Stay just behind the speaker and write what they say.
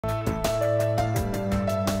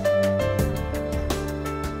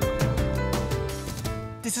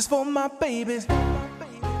This is for my babies.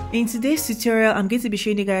 In today's tutorial, I'm going to be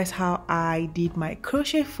showing you guys how I did my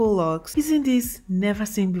crochet faux locks using this never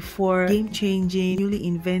seen before, game-changing, newly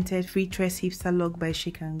invented Freetress Hipsta Loc by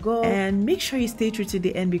Shake and Go. And make sure you stay true to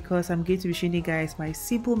the end because I'm going to be showing you guys my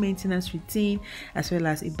simple maintenance routine as well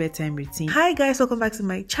as a bedtime routine. Hi guys, welcome back to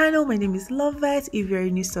my channel. My name is Lovette. If you're a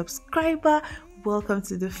new subscriber, welcome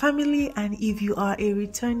to the family, and if you are a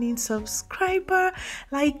returning subscriber,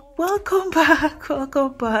 like welcome back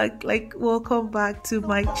to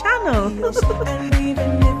my channel. And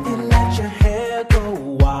even if you let your hair go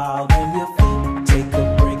wild and your feet take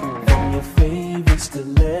a break from your favorite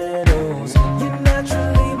stilettos, you're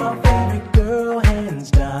naturally my favorite girl, hands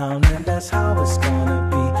down, and that's how it's gonna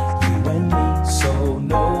be, you and me. So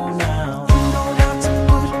no, now you don't have to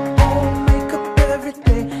put on makeup every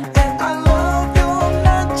day, and I love your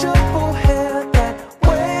natural hair that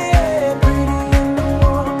way. Pretty in the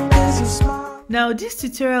world is your smile. Now this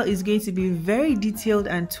tutorial is going to be very detailed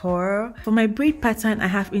and thorough. For my braid pattern, I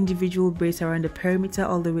have individual braids around the perimeter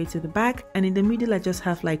all the way to the back, and in the middle I just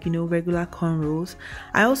have regular cornrows.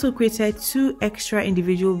 I also created 2 extra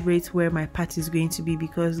individual braids where my part is going to be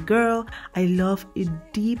because girl, I love a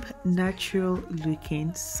deep natural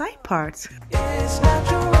looking side part. It's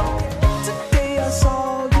natural. Today I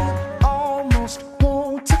saw you, almost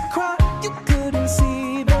want to cry. You couldn't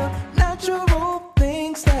see the natural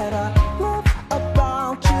things that I love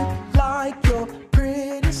about you, like your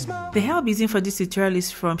pretty smile. The hair I'll be using for this tutorial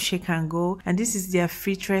is from Shake and Go, and this is their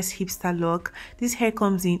Freetress Hipsta Loc. This hair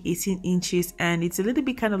comes in 18 inches and it's a little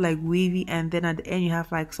bit kind of wavy, and then at the end you have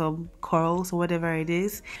some curls or whatever it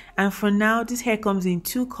is. And for now, this hair comes in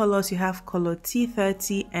 2 colors. You have color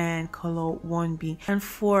T30 and color 1B. And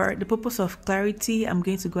for the purpose of clarity, I'm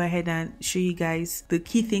going to go ahead and show you guys the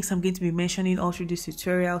key things I'm going to be mentioning all through this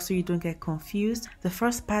tutorial so you don't get confused. The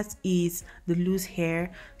first part is the loose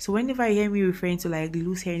hair. So whenever you hear me referring to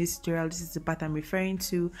loose hair in this tutorial, this is the part I'm referring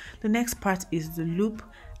to. The next part is the loop,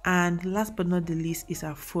 and last but not the least is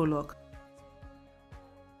our faux loc.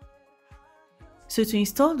 So to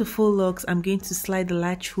install the faux locks, I'm going to slide the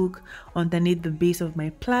latch hook underneath the base of my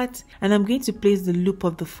plait, and I'm going to place the loop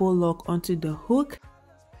of the faux lock onto the hook.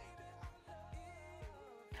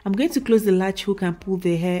 I'm going to close the latch hook and pull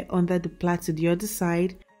the hair under the plait to the other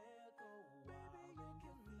side.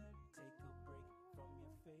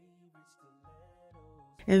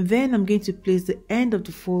 And then I'm going to place the end of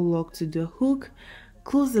the faux lock to the hook,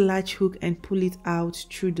 close the latch hook and pull it out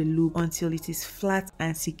through the loop until it is flat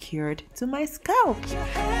and secured to my scalp. Your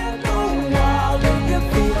hair go wild and your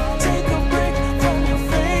feet take a break from your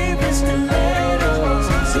favorite stilettos.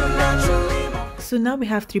 So naturally my So now we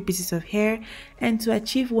have 3 pieces of hair, and to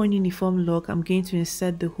achieve one uniform lock, I'm going to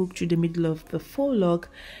insert the hook through the middle of the faux lock,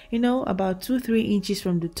 about 2-3 inches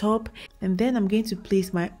from the top, and then I'm going to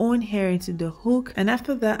place my own hair into the hook, and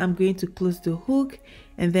after that I'm going to close the hook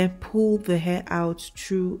and then pull the hair out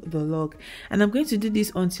through the lock. And I'm going to do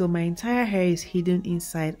this until my entire hair is hidden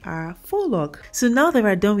inside our faux lock. So now that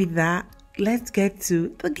we're done with that, let's get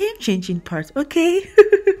to the game-changing part, okay?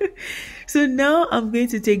 So now I'm going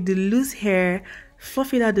to take the loose hair,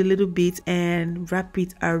 fluff it out a little bit and wrap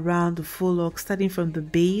it around the faux lock starting from the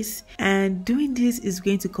base. And doing this is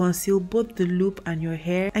going to conceal both the loop and your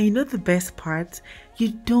hair. And you know the best part? You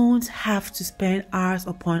don't have to spend hours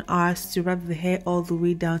upon hours to wrap the hair all the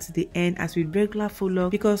way down to the end as with regular faux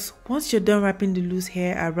lock, because once you're done wrapping the loose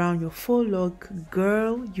hair around your faux lock,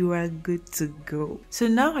 girl, you are good to go. So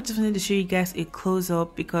now I just wanted to show you guys a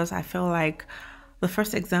close-up because I felt like the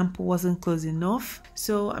first example wasn't close enough.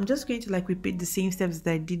 So I'm just going to repeat the same steps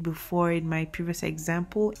that I did before in my previous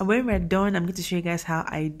example. And when we're done, I'm going to show you guys how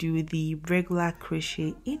I do the regular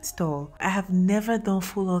crochet install. I have never done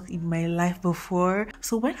faux lock in my life before.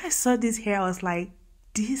 So when I saw this hair, I was like,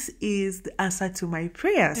 this is the answer to my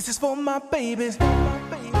prayers. This is for my babies.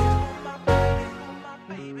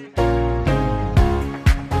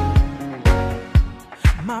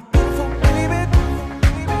 My beautiful baby.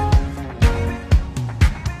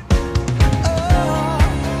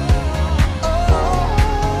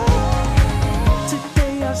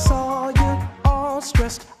 Today I saw you all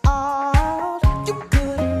stressed out. You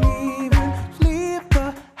couldn't even leave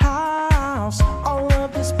the house. All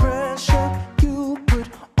of this pressure you put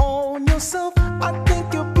on yourself. I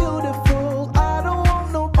think you're beautiful. I don't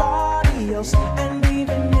want nobody else. And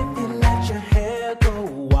even if you let your hair go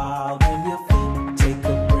wild and your feet take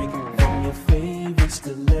a break from your favorite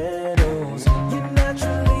stilettos, you're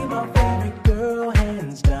naturally my favorite girl,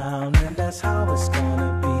 hands down, and that's how it's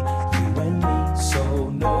gonna be, you and me. So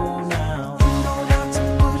no, now you don't have to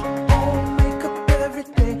put on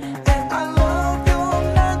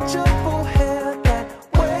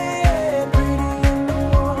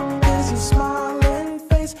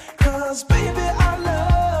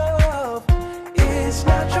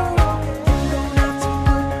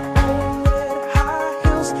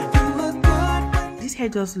hair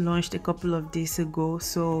just launched a couple of days ago,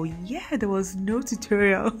 so yeah, there was no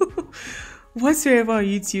tutorial whatsoever on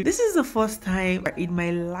YouTube. This is the first time in my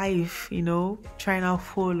life, you know, trying out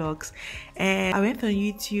FAUX LOCS, and I went on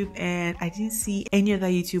YouTube and I didn't see any other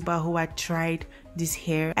YouTuber who had tried this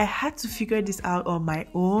hair. I had to figure this out on my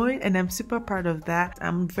own, and I'm super proud of that.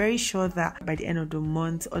 I'm very sure that by the end of the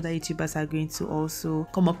month, other YouTubers are going to also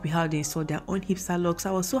come up with how they install their own Hipsta Locs.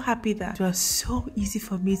 I was so happy that it was so easy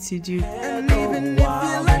for me to do. And even if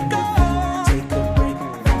you let go, take a break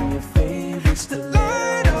from your favorite stilettos.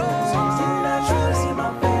 You're naturally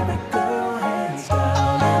my favorite girl, hands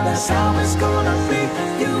down. And that's how it's gonna be,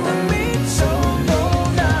 you and me. So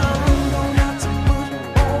go now, you don't have to put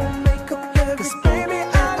on makeup, 'cause baby,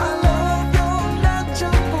 I love your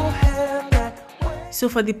natural hair that way. So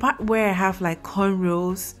for the part where I have like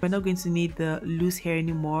cornrows, we're not going to need the loose hair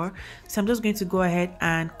anymore. So I'm just going to go ahead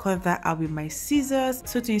and cut that out with my scissors.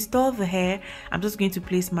 So to install the hair, I'm just going to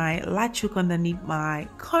place my latch hook underneath my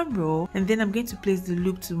cornrow, and then I'm going to place the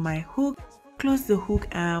loop to my hook, close the hook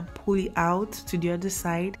and pull it out to the other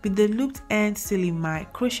side. With the looped end still in my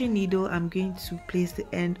crochet needle, I'm going to place the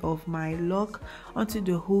end of my lock onto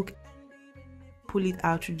the hook, pull it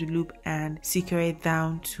out through the loop and secure it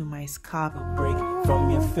down to my scalp. Break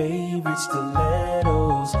from your favorite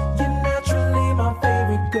stilettos. You're naturally my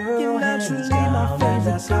favorite girl. You're naturally my favorite.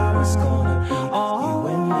 That's how it's gonna be. You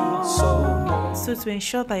and me. So to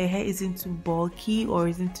ensure that your hair isn't too bulky or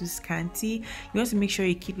isn't too scanty, you want to make sure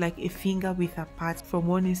you keep like a finger width apart from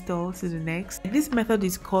one install to the next. This method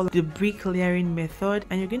is called the brick layering method,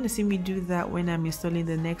 and you're going to see me do that when I'm installing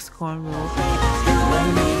the next cornrow. You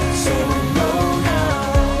and me. So go now.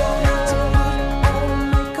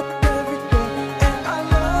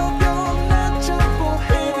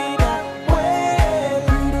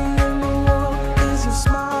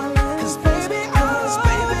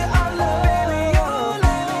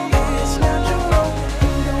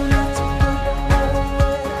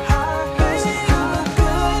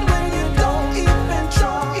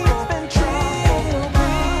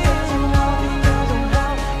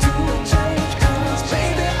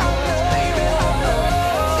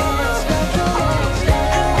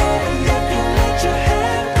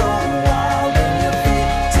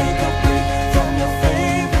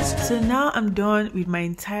 I'm done with my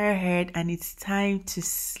entire head, and it's time to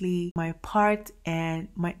slay my part and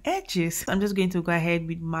my edges. I'm just going to go ahead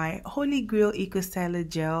with my Holy Grail Eco Styler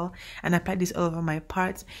gel and apply this all over my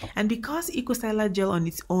parts. And because Eco Styler gel on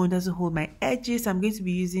its own doesn't hold my edges, I'm going to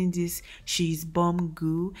be using this She's Bomb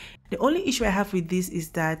Goo. The only issue I have with this is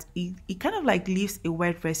that it kind of like leaves a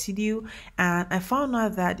white residue, and I found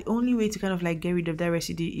out that the only way to kind of like get rid of that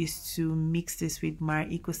residue is to mix this with my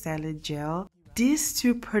Eco Styler gel. These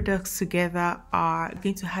two products together are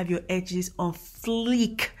going to have your edges on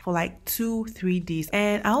fleek for like 2-3 days.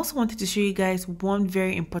 And I also wanted to show you guys one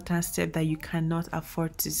very important step that you cannot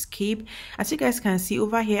afford to skip. As you guys can see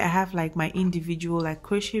over here, I have like my individual like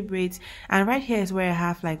crochet braids, and right here is where I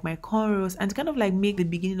have like my cornrows, and to kind of like make the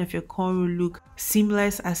beginning of your cornrow look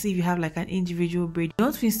seamless as if you have like an individual braid, you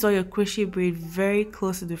want to install your crochet braid very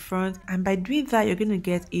close to the front, and by doing that you're going to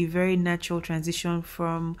get a very natural transition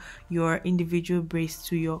from your individual braids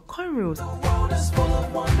to your cornrows. The world is full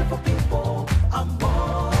of wonderful people. I'm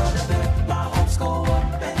one of them. My hopes go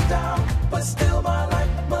up and down, but still my life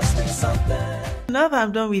must be something. Now that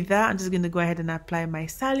I'm done with that, I'm just going to go ahead and apply my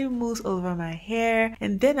saloon mousse all over my hair,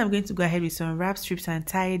 and then I'm going to go ahead with some wrap strips and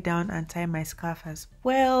tie it down and tie my scarf as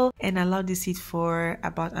well, and allow this heat for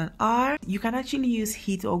about an hour. You can actually use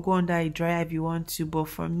heat or go under a dryer if you want to, but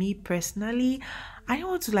for me personally, I don't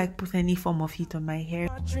want to like put any form of heat on my hair.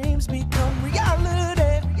 My dreams become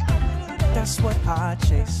reality. That's what I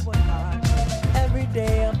chase. Every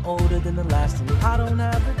day I'm older than the last, and I don't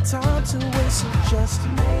have the time to waste. So just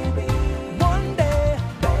maybe one day,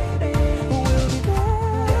 baby, we'll be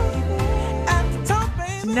there at the top,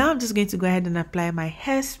 baby. Now I'm just going to go ahead and apply my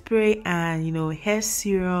hairspray and hair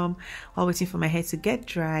serum while waiting for my hair to get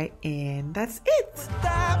dry, and that's it.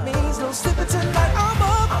 That means no sleeping tonight.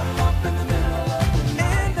 I'm up in the middle of the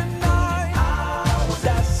night.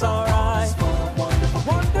 That's alright.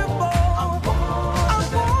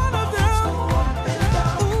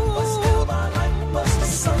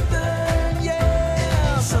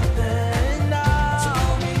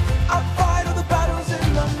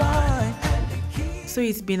 So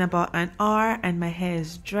it's been about an hour and my hair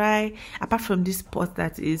is dry, apart from this spot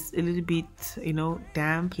that is a little bit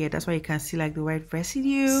damp here. That's why you can see like the white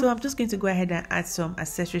residue. So I'm just going to go ahead and add some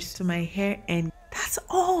accessories to my hair, and that's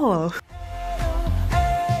all.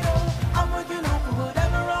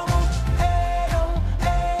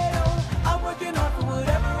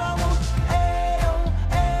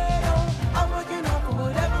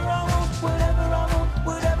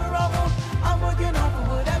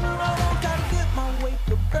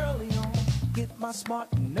 smart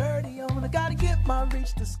and nerdy on. I gotta get my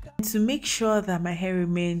reach the sky. To make sure that my hair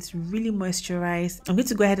remains really moisturized, I'm going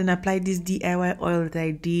to go ahead and apply this DIY oil that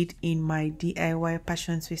I did in my DIY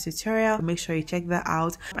Passion Twist tutorial. Make sure you check that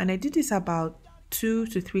out. And I do this about 2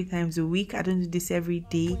 to 3 times a week. I don't do this every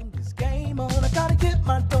day. This game on. I gotta get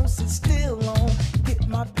my don't sit still on. Get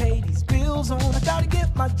my pay these bills on. I gotta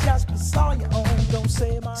get my Jasper Sawyer on. Don't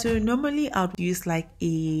say my. So normally I would use like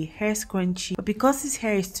a hair scrunchie, but because this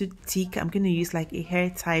hair is too thick, I'm gonna use like a hair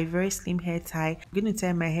tie, very slim hair tie. I'm gonna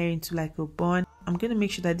tie my hair into like a bun. I'm gonna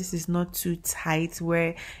make sure that this is not too tight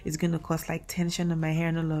where it's gonna cause like tension on my hair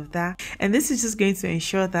and all of that. And this is just going to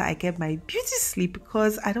ensure that I get my beauty sleep,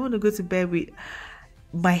 because I don't want to go to bed with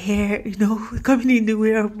my hair, you know, coming in the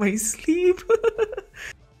way of my sleep.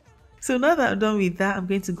 So now that I'm done with that, I'm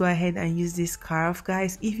going to go ahead and use this scarf.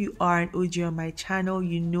 Guys, if you are an OG on my channel,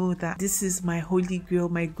 you know that this is my holy grail,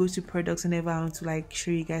 my go-to products whenever I want to like show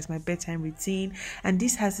you guys my bedtime routine, and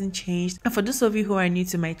this hasn't changed. And for those of you who are new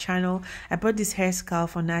to my channel, I bought this hair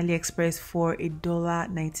scarf on Aliexpress for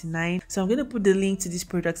 $1.99. So I'm going to put the link to these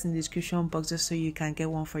products in the description box just so you can get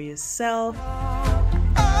one for yourself.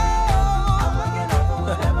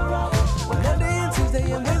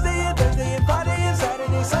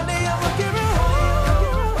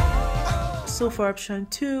 So for option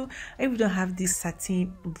 2, if you don't have this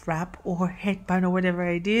satin wrap or headband or whatever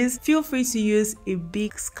it is, feel free to use a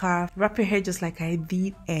big scarf, wrap your hair just like I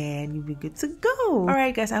did, and you'll be good to go.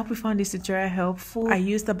 Alright guys, I hope you found this tutorial helpful. I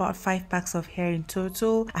used about 5 packs of hair in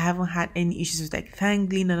total. I haven't had any issues with like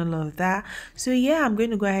tangling and all of that. So yeah, I'm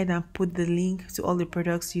going to go ahead and put the link to all the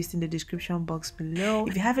products used in the description box below.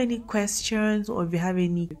 If you have any questions or if you have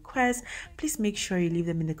any requests, please make sure you leave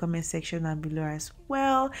them in the comment section down below as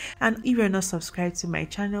well. And if you're not subscribed to my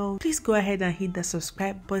channel, please go ahead and hit the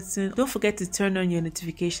subscribe button. Don't forget to turn on your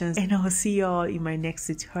notifications, and I'll see you all in my next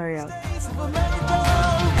tutorial.